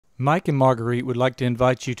Mike and Marguerite would like to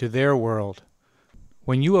invite you to their world.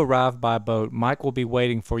 When you arrive by boat, Mike will be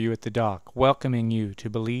waiting for you at the dock, welcoming you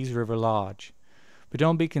to Belize River Lodge. But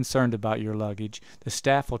don't be concerned about your luggage. The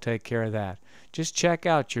staff will take care of that. Just check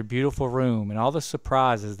out your beautiful room and all the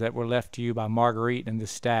surprises that were left to you by Marguerite and the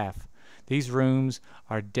staff. These rooms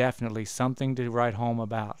are definitely something to write home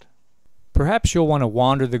about. Perhaps you'll want to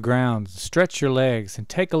wander the grounds, stretch your legs, and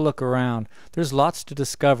take a look around. There's lots to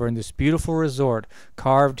discover in this beautiful resort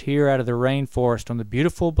carved here out of the rainforest on the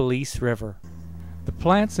beautiful Belize River. The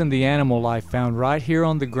plants and the animal life found right here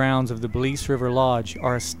on the grounds of the Belize River Lodge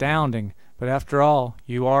are astounding, but after all,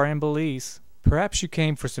 you are in Belize. Perhaps you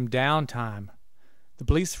came for some downtime. The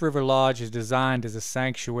Belize River Lodge is designed as a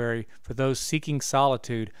sanctuary for those seeking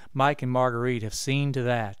solitude. Mike and Marguerite have seen to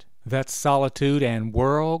that. That's solitude and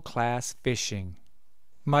world-class fishing.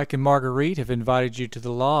 Mike and Marguerite have invited you to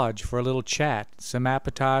the lodge for a little chat, some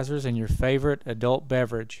appetizers, and your favorite adult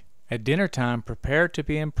beverage. At dinner time, prepare to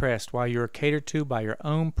be impressed while you are catered to by your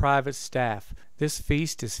own private staff. This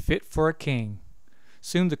feast is fit for a king.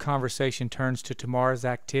 Soon the conversation turns to tomorrow's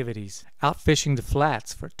activities, out fishing the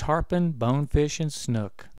flats for tarpon, bonefish, and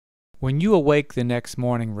snook. When you awake the next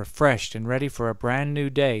morning refreshed and ready for a brand new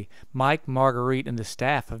day, Mike, Marguerite, and the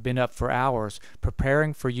staff have been up for hours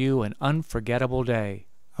preparing for you an unforgettable day.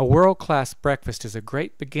 A world-class breakfast is a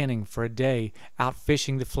great beginning for a day out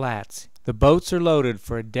fishing the flats. The boats are loaded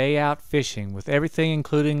for a day out fishing with everything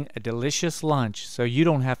including a delicious lunch so you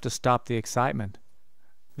don't have to stop the excitement.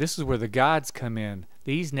 This is where the guides come in.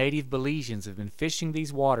 These native Belizeans have been fishing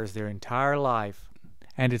these waters their entire life,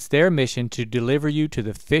 and it's their mission to deliver you to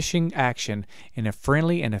the fishing action in a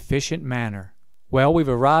friendly and efficient manner. Well, we've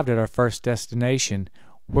arrived at our first destination.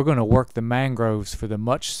 We're going to work the mangroves for the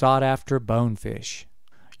much sought-after bonefish.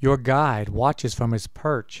 Your guide watches from his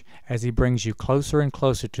perch as he brings you closer and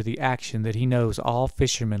closer to the action that he knows all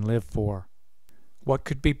fishermen live for. What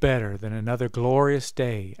could be better than another glorious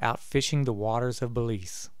day out fishing the waters of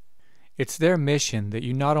Belize? It's their mission that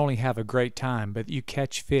you not only have a great time, but that you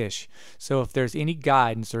catch fish. So if there's any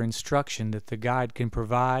guidance or instruction that the guide can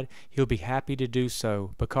provide, he'll be happy to do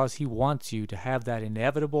so, because he wants you to have that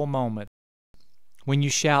inevitable moment when you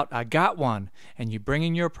shout, "I got one," and you bring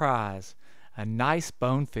in your prize, a nice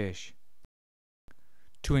bonefish.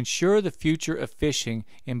 To ensure the future of fishing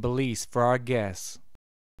in Belize for our guests,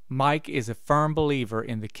 Mike is a firm believer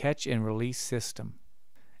in the catch and release system.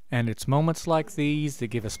 And it's moments like these that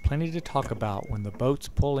give us plenty to talk about when the boats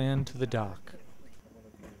pull into the dock.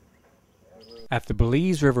 At the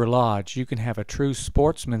Belize River Lodge, you can have a true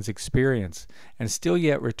sportsman's experience and still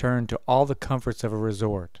yet return to all the comforts of a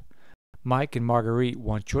resort. Mike and Marguerite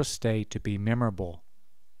want your stay to be memorable.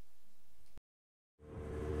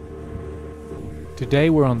 Today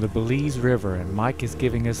we're on the Belize River and Mike is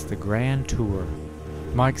giving us the grand tour.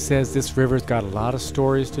 Mike says this river's got a lot of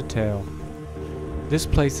stories to tell. This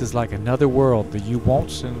place is like another world that you won't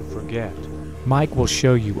soon forget. Mike will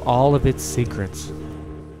show you all of its secrets,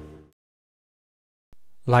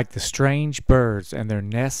 like the strange birds and their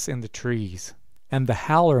nests in the trees, and the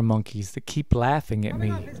howler monkeys that keep laughing at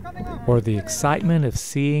me, or the excitement of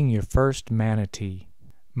seeing your first manatee.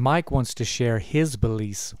 Mike wants to share his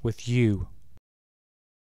Belize with you.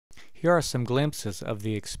 Here are some glimpses of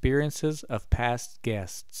the experiences of past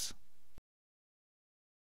guests.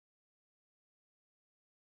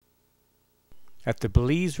 At the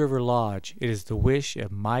Belize River Lodge, it is the wish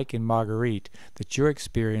of Mike and Marguerite that your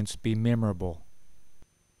experience be memorable.